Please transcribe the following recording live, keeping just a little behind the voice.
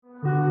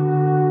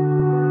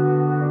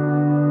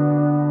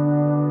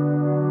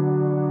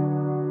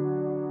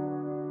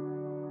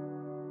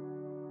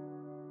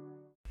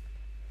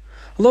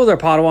Hello there,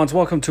 Padawans.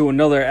 Welcome to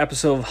another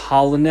episode of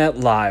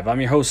HoloNet Live. I'm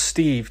your host,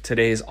 Steve.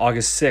 Today is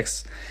August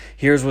 6th.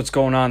 Here's what's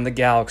going on in the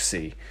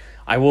galaxy.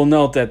 I will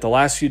note that the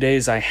last few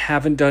days I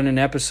haven't done an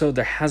episode.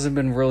 There hasn't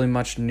been really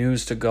much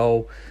news to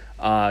go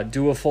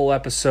do a full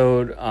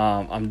episode.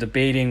 I'm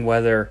debating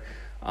whether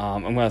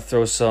I'm going to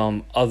throw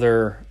some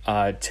other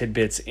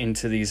tidbits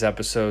into these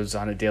episodes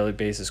on a daily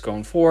basis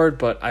going forward,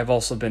 but I've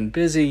also been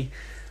busy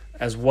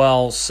as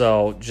well,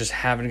 so just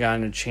haven't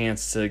gotten a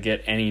chance to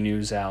get any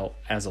news out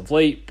as of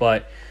late.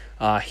 But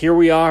here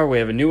we are. We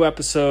have a new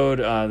episode.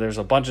 There's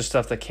a bunch of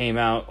stuff that came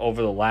out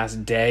over the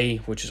last day,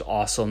 which is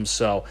awesome.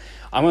 So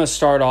I'm going to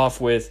start off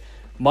with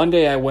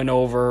Monday. I went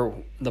over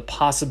the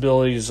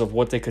possibilities of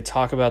what they could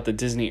talk about the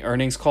Disney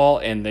earnings call,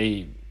 and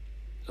they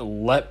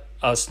let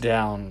us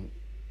down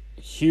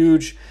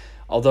huge.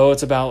 Although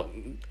it's about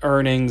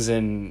earnings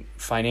and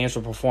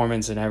financial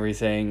performance and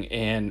everything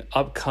and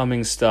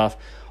upcoming stuff,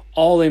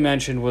 all they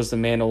mentioned was The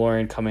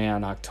Mandalorian coming out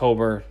in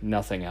October,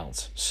 nothing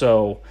else.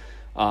 So,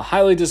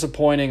 highly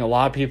disappointing. A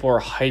lot of people are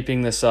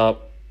hyping this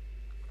up.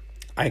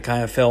 I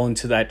kind of fell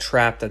into that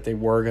trap that they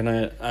were going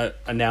to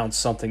announce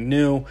something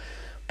new.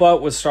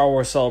 But with Star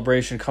Wars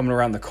Celebration coming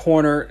around the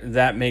corner,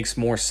 that makes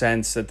more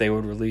sense that they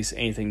would release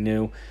anything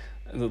new,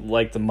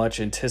 like the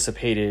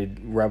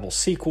much-anticipated Rebel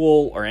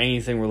sequel or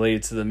anything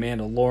related to The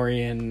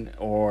Mandalorian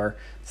or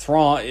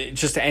Thrawn,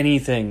 just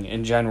anything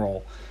in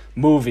general.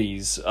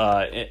 Movies,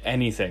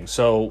 anything.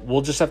 So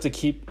we'll just have to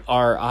keep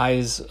our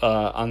eyes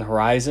on the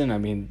horizon. I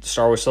mean,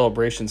 Star Wars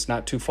Celebration's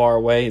not too far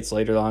away. It's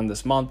later on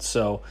this month,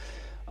 so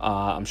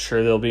I'm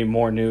sure there'll be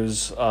more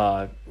news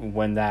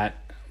when that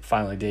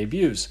finally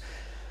debuts.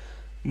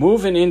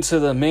 Moving into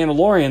The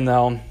Mandalorian,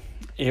 though,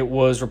 it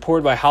was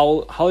reported by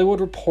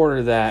Hollywood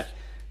Reporter that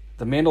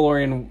The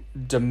Mandalorian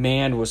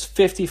demand was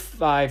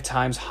 55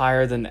 times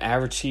higher than the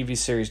average TV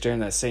series during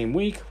that same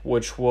week,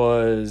 which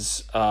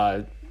was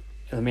The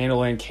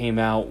Mandalorian came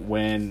out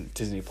when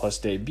Disney Plus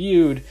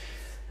debuted,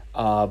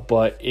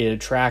 but it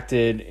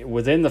attracted,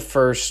 within the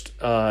first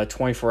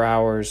 24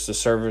 hours, the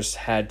service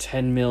had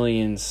 10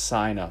 million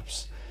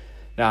signups.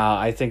 Now,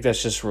 I think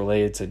that's just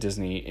related to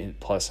Disney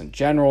Plus in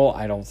general.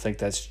 I don't think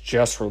that's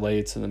just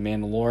related to The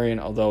Mandalorian,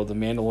 although The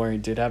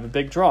Mandalorian did have a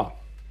big draw.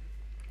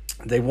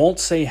 They won't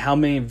say how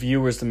many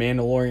viewers The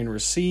Mandalorian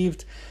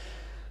received,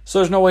 so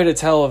there's no way to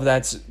tell if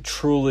that's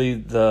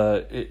truly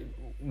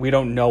we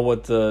don't know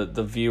what the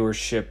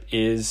viewership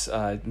is.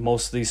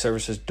 Most of these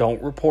services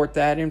don't report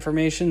that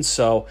information,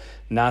 so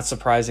not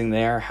surprising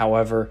there.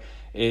 However,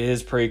 it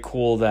is pretty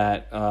cool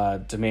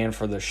that demand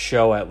for the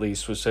show at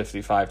least was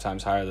 55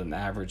 times higher than the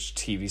average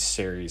TV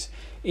series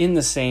in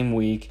the same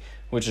week,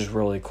 which is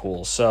really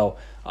cool. So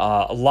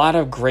a lot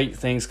of great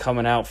things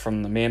coming out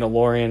from The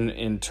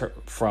Mandalorian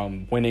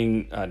from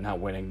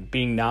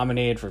being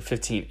nominated for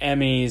 15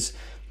 Emmys.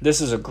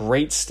 This is a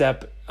great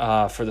step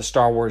for the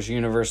Star Wars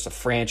universe, the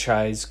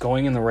franchise,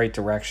 going in the right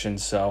direction.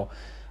 So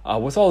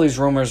with all these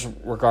rumors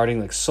regarding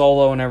like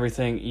Solo and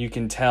everything, you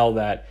can tell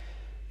that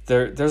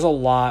there's a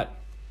lot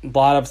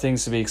of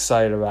things to be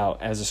excited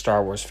about as a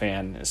Star Wars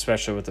fan,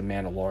 especially with The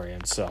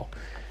Mandalorian. So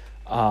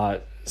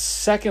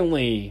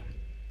secondly,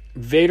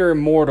 Vader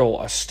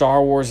Immortal, a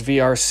Star Wars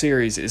VR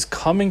series, is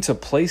coming to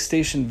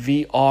PlayStation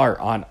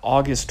VR on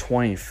August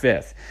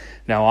 25th.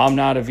 Now, I'm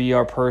not a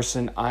VR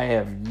person. I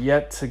have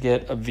yet to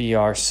get a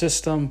VR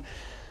system,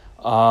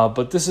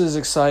 but this is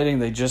exciting.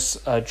 They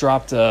just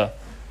dropped a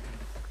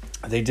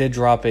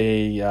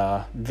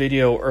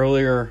video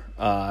earlier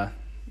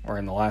or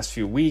in the last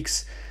few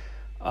weeks.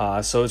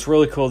 So it's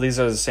really cool. These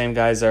are the same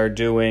guys that are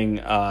doing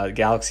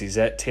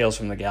Tales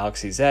from the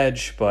Galaxy's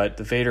Edge, but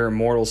the Vader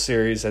Immortal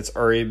series that's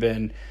already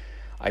been,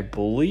 I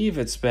believe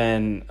it's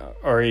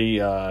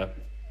already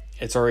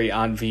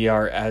on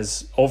VR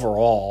as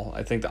overall.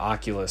 I think the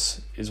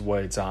Oculus is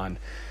what it's on.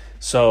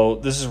 So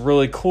this is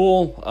really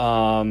cool.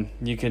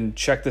 You can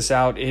check this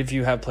out if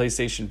you have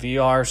PlayStation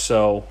VR.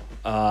 So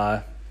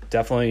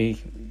definitely,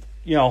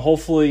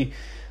 hopefully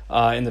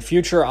in the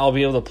future I'll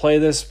be able to play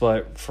this.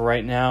 But for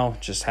right now,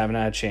 just haven't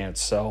had a chance.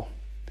 So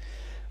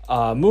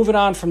moving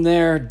on from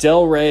there,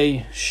 Del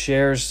Rey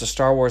shares the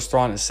Star Wars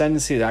Thrawn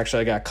Ascendancy.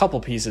 Actually, I got a couple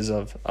pieces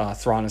of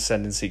Thrawn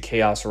Ascendancy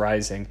Chaos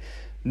Rising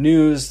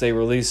news. They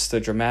released the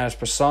Dramatis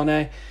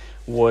Personae,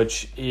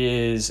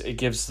 it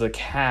gives the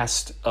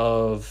cast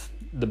of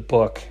the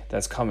book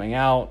that's coming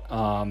out,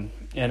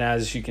 and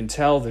as you can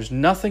tell, there's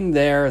nothing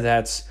there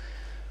that's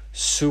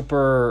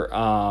super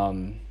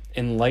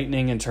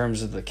enlightening in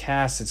terms of the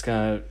cast.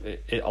 A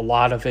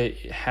lot of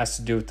it has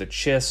to do with the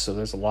Chiss, so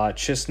there's a lot of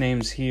Chiss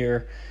names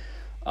here.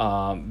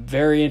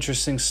 Very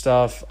interesting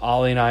stuff.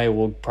 Ollie and I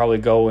will probably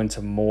go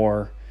into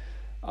more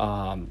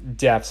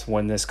depth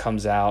when this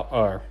comes out,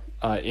 or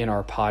in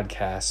our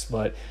podcast,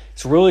 but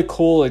it's really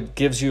cool. It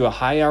gives you a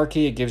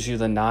hierarchy. It gives you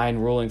the 9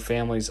 ruling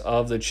families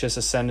of the Chiss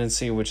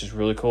Ascendancy, which is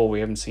really cool. We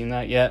haven't seen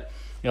that yet.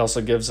 It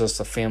also gives us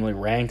the family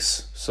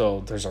ranks,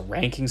 so there's a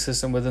ranking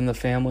system within the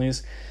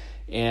families,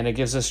 and it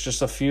gives us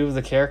just a few of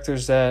the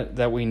characters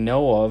that we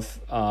know of.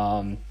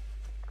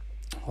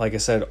 Like I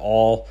said,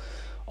 all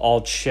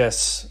all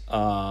Chiss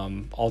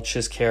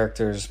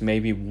characters,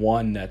 maybe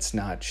one that's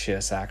not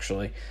Chiss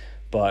actually,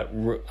 but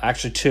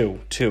actually two.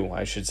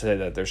 I should say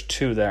that there's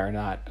two that are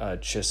not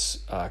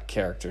Chiss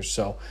characters.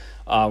 So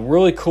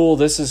really cool.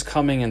 This is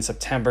coming in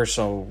September,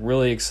 so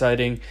really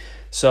exciting.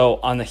 So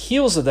on the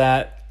heels of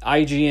that,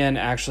 IGN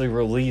actually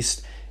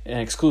released an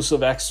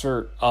exclusive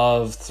excerpt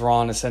of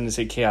Thrawn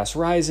Ascendancy Chaos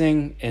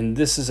Rising, and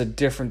this is a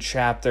different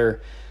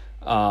chapter.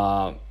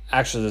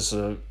 Actually, this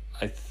is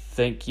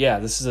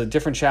this is a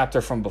different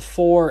chapter from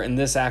before, and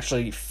this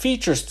actually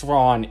features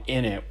Thrawn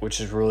in it, which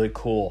is really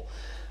cool.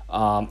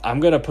 I'm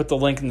going to put the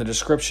link in the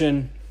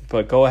description,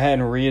 but go ahead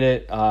and read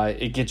it.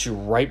 It gets you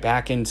right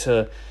back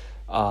into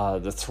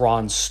the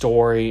Thrawn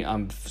story.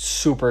 I'm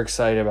super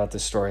excited about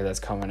this story that's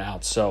coming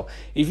out. So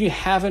if you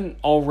haven't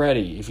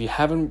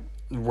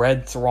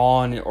read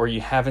Thrawn or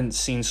you haven't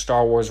seen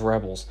Star Wars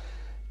Rebels,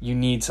 you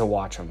need to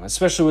watch them,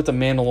 especially with The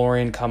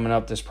Mandalorian coming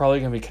up. There's probably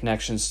going to be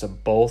connections to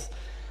both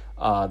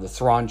the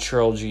Thrawn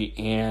trilogy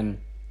and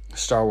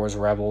Star Wars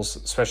Rebels,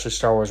 especially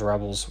Star Wars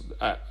Rebels,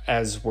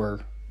 as we're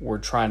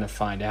trying to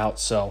find out.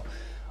 So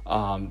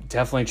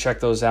definitely check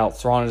those out.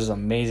 Thrawn is an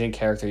amazing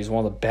character. He's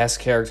one of the best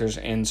characters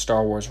in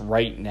Star Wars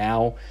right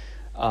now.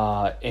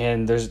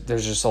 And there's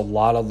just a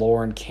lot of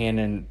lore and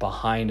canon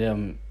behind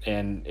him,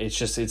 and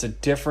it's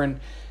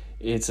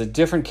a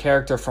different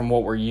character from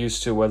what we're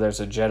used to, whether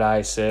it's a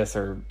Jedi, Sith,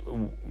 or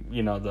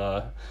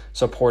the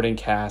supporting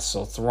cast.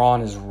 So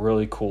Thrawn is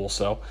really cool.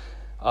 So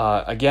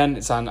again,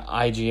 it's on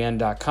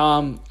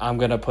IGN.com. I'm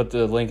going to put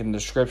the link in the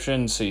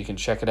description so you can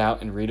check it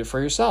out and read it for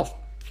yourself.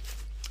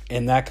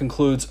 And that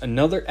concludes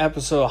another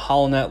episode of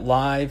HoloNet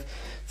Live.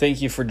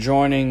 Thank you for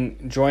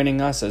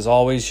joining us. As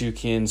always, you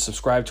can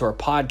subscribe to our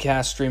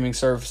podcast streaming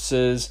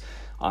services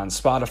on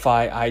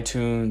Spotify,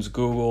 iTunes,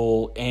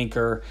 Google,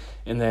 Anchor,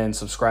 and then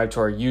subscribe to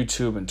our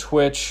YouTube and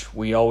Twitch.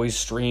 We always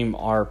stream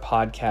our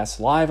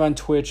podcasts live on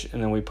Twitch,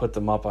 and then we put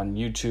them up on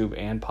YouTube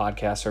and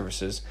podcast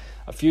services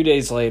a few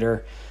days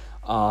later.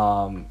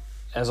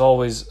 As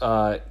always,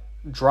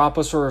 drop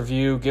us a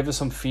review, give us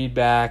some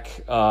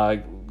feedback,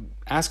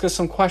 ask us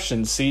some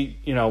questions. See,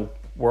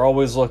 we're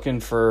always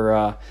looking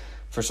for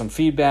some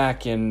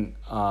feedback and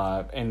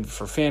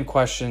for fan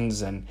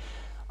questions, and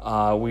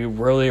we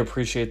really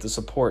appreciate the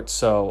support.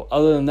 So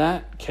other than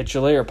that, catch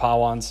you later,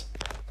 Pawans.